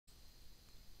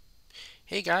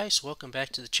Hey guys, welcome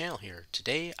back to the channel here.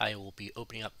 Today I will be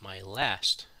opening up my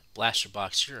last blaster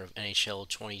box here of NHL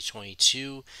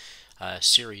 2022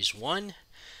 Series 1.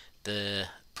 The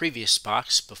previous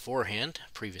box beforehand,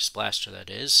 previous blaster that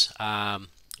is,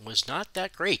 was not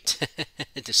that great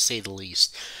to say the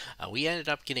least. We ended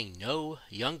up getting no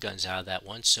young guns out of that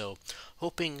one, so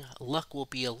hoping luck will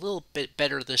be a little bit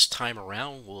better this time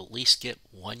around. We'll at least get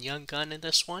one young gun in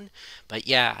this one. But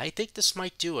yeah, I think this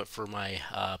might do it for my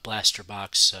blaster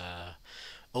box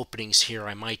openings here.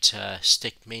 I might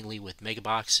stick mainly with mega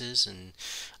boxes, and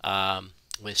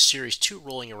with Series 2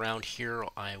 rolling around here,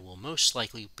 I will most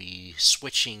likely be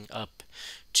switching up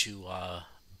to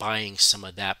buying some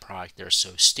of that product there,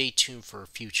 so stay tuned for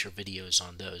future videos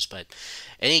on those. But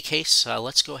in any case,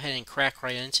 let's go ahead and crack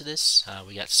right into this.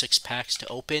 We got 6 packs to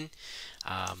open.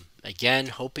 Again,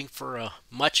 hoping for a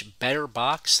much better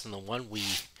box than the one we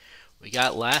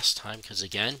got last time, because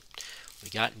again,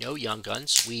 we got no young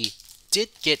guns. We did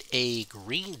get a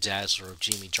green dazzler of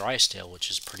Jamie Drysdale, which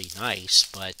is pretty nice,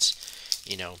 but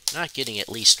you know, not getting at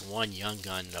least one young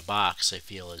gun in a box, I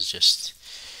feel, is just,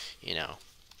 you know,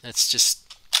 it's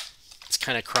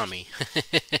kind of crummy.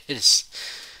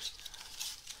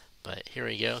 But here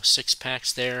we go, 6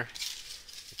 packs there.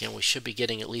 Again, we should be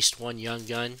getting at least one young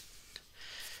gun.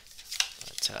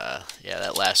 But yeah,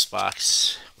 that last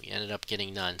box, we ended up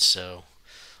getting none. So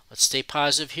let's stay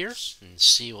positive here and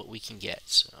see what we can get.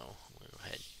 So we'll go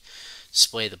ahead and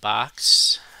display the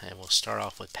box, and we'll start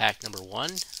off with pack number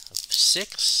 1 of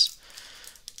 6.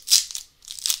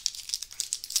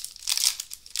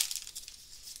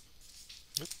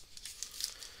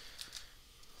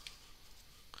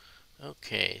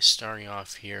 Okay, starting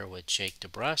off here with Jake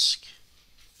DeBrusk,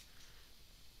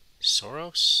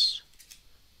 Soros,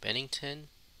 Bennington,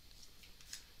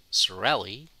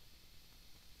 Sorelli,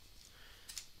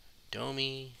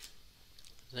 Domi.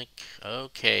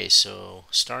 Okay, so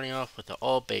starting off with the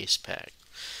all base pack.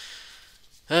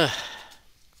 Not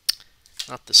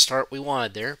the start we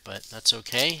wanted there, but that's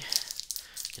okay.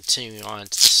 Continuing on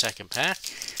to the second pack.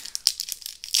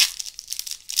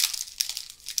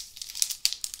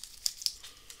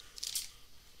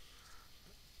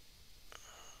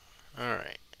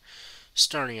 Alright,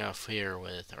 starting off here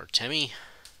with Artemi,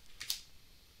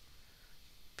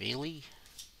 Bailey,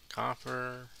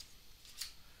 Copper,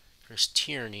 Chris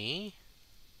Tierney.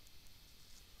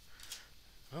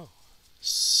 Oh,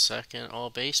 second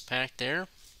all base pack there.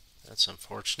 That's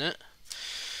unfortunate.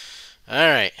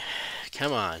 Alright,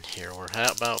 come on here. We're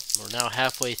now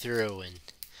halfway through, and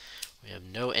we have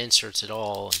no inserts at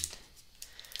all. And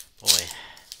boy,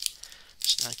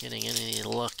 just not getting any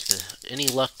luck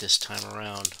this time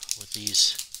around with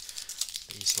these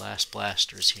last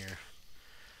blasters here.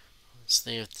 Let's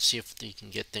see if we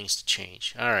can get things to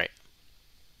change. Alright.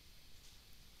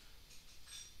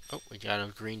 Oh, we got a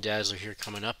green dazzler here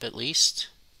coming up at least.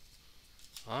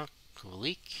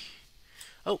 Kulik.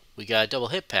 Oh, we got a double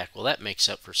hit pack. Well, that makes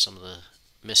up for some of the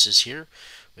misses here.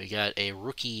 We got a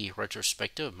rookie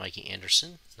retrospective of Mikey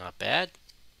Anderson. Not bad.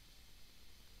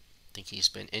 I think he's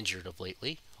been injured of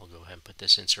lately. I'll go ahead and put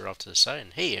this insert off to the side.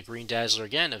 And hey, a green dazzler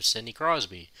again of Sidney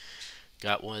Crosby.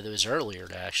 Got one of those earlier,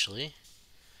 actually.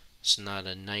 It's not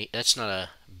that's not a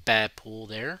bad pull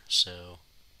there. So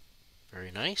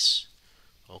very nice.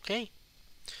 Okay.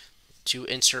 2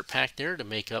 insert pack there to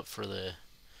make up for the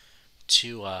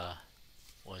 2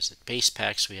 base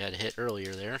packs we had to hit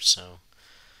earlier there, so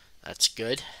that's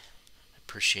good.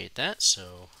 Appreciate that.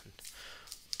 So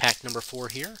pack number 4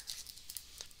 here,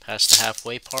 past the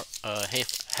halfway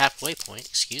point,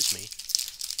 excuse me.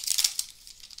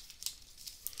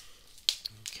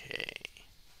 Okay,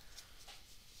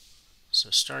 so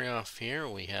starting off here,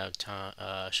 we have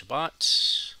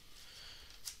Shabbat.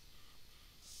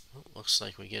 Oh, looks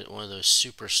like we get one of those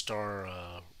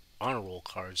superstar honor roll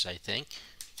cards, I think.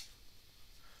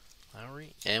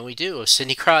 Lowry. And we do,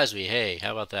 Sidney Crosby. Hey,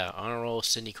 how about that? Honor roll,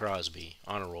 Sidney Crosby.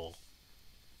 Honor roll.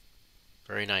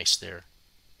 Very nice there.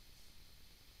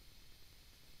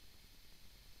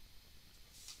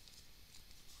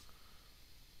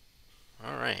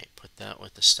 Alright, put that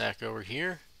with the stack over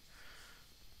here.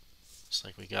 Looks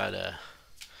like we got a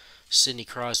Sidney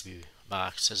Crosby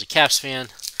box. As a Caps fan,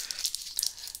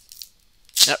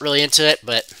 not really into it,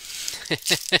 but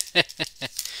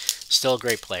still a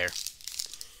great player.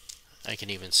 I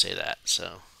can even say that.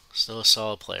 So, still a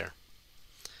solid player.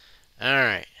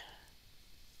 Alright.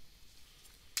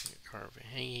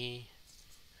 Carvey,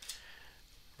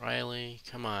 Riley.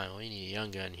 Come on, we need a young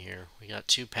gun here. We got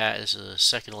 2 packs. This is the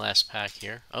second to last pack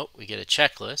here. Oh, we get a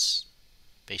checklist.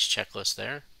 Base checklist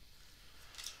there.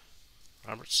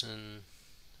 Robertson.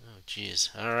 Oh, geez.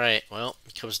 All right. Well,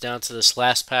 it comes down to this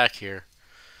last pack here.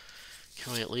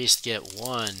 Can we at least get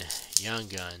one Young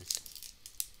Gun?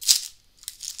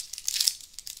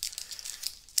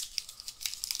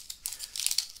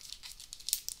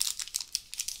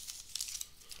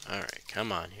 All right,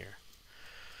 come on here.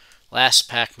 Last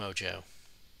pack mojo.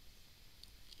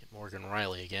 Get Morgan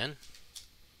Riley again.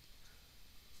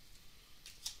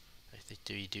 I think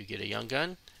we do get a Young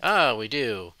Gun. Oh, we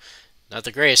do. Not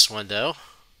the greatest one though.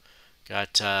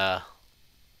 Got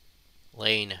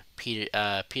Lane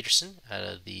Peterson out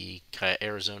of the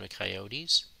Arizona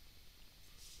Coyotes.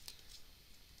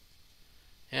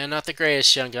 And not the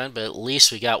greatest Young Gun, but at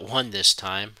least we got one this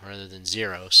time rather than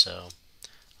zero, so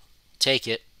take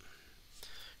it.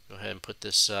 Go ahead and put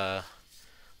this,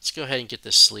 let's go ahead and get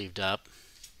this sleeved up.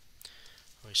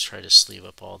 Always try to sleeve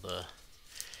up all the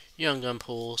Young Gun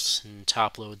pools and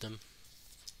top load them.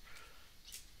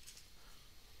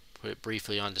 Put it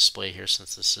briefly on display here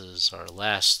since this is our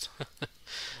last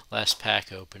last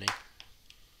pack opening.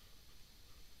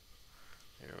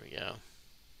 There we go.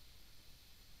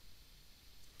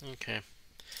 Okay,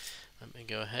 let me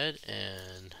go ahead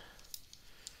and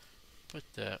put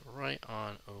that right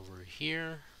on over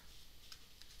here.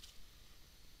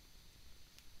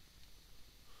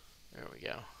 There we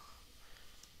go.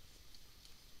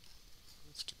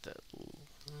 Let's get that.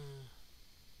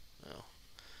 Oh,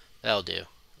 that'll do.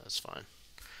 That's fine.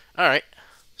 Alright,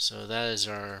 so that is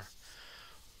our,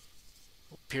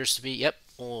 appears to be, yep,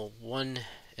 one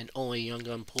and only Young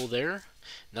Gun pull there.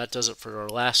 And that does it for our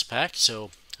last pack,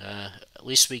 so at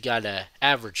least we got an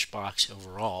average box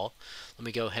overall. Let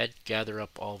me go ahead, gather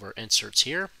up all of our inserts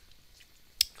here,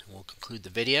 and we'll conclude the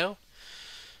video.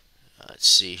 Let's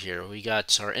see here. We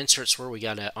got our inserts where we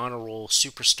got an honor roll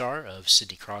superstar of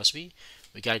Sidney Crosby.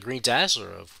 We got a green dazzler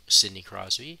of Sidney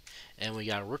Crosby. And we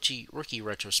got a rookie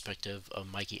retrospective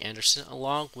of Mikey Anderson,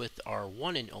 along with our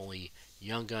one and only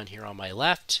Young Gun here on my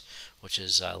left, which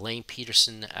is Lane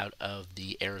Peterson out of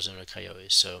the Arizona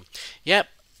Coyotes. So, yep,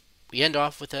 we end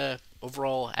off with a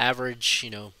overall average,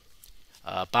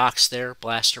 box there,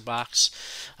 blaster box.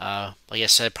 Like I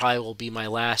said, probably will be my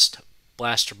last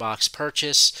blaster box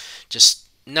purchase. Just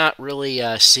not really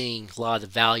seeing a lot of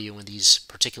value in these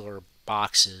particular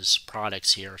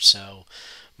products here, so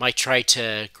might try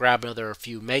to grab another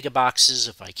few mega boxes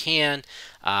if I can.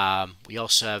 We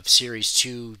also have Series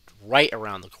 2 right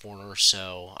around the corner,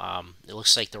 so it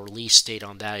looks like the release date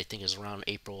on that I think is around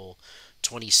April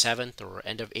 27th or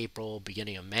end of April,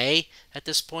 beginning of May at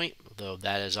this point, though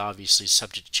that is obviously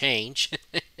subject to change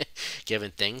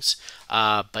given things.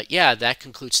 But yeah, that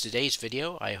concludes today's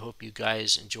video. I hope you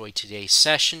guys enjoyed today's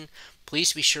session.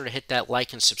 Please be sure to hit that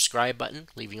like and subscribe button,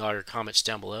 leaving all your comments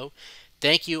down below.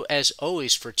 Thank you as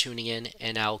always for tuning in,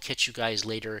 and I'll catch you guys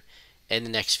later in the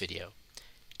next video.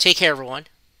 Take care, everyone.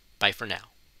 Bye for now.